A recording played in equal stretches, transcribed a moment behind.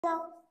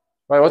Hello.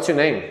 Right, what's your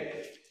name?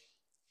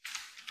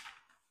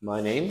 My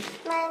name?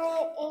 My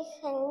name is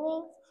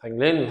Khánh.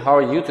 Linh, how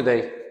are you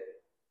today?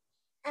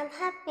 I'm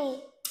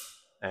happy.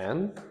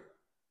 And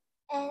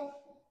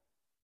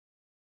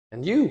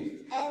And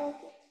you?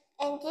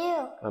 and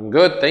you? I'm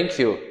good, thank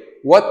you.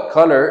 What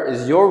color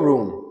is your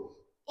room?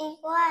 Is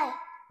white.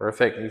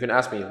 Perfect. You can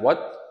ask me,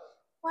 what?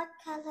 What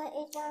color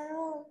is your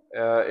room?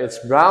 It's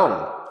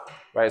brown.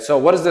 Right, so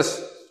what is this?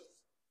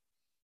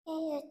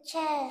 In your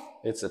chair.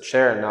 It's a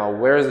chair. Now,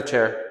 where is the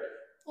chair?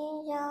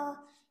 In your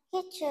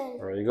kitchen.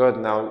 Very good.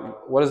 Now,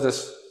 what is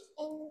this?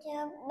 In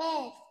your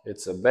bed.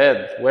 It's a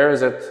bed. Where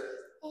is it?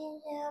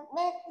 In your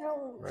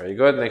bedroom. Very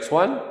good. Next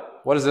one.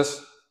 What is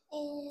this?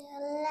 In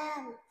your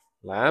lamp.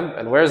 Lamp.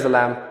 And where's the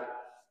lamp?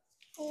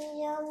 In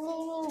your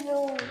living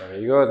room.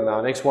 Very good.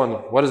 Now, next one.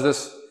 What is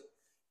this?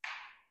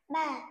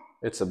 Bath.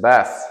 It's a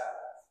bath.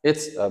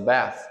 It's a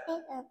bath.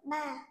 It's a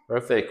bath.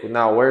 Perfect.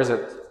 Now, where is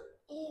it?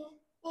 In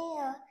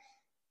your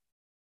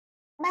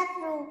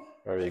bathroom.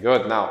 Very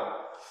good. Now,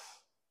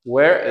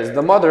 where is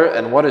the mother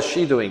and what is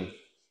she doing?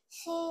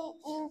 She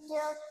in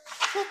your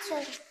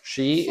kitchen.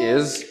 She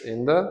is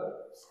in the...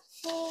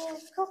 She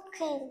is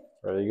cooking.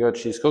 Very good.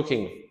 She's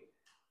cooking.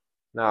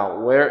 Now,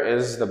 where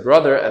is the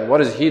brother and what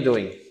is he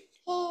doing?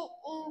 He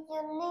in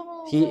your living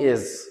room. He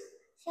is.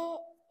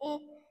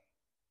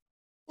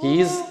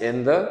 He's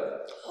in the...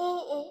 He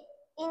is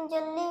in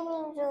the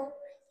living room.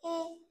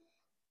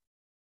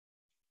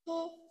 He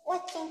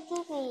watching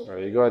TV.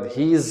 Very good.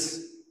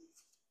 He's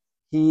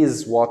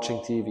watching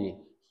TV.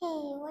 He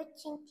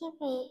watching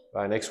TV.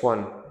 Right, next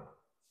one.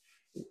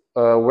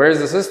 Where's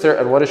the sister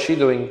and what is she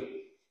doing?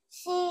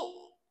 She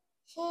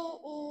is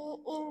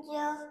in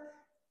your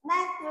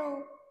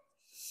bathroom.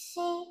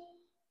 She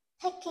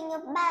taking a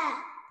bath.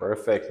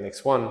 Perfect.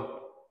 Next one.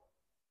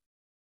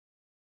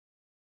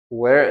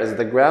 Where is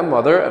the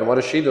grandmother and what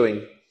is she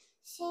doing?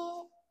 She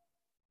is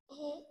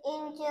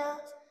in your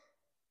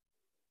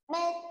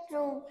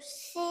bedroom.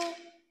 She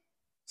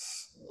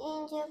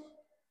in your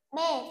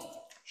bed.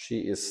 She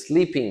is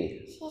sleeping.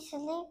 She's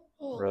sleeping.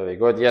 Really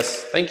good.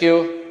 Yes. Thank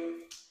you.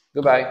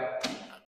 Goodbye.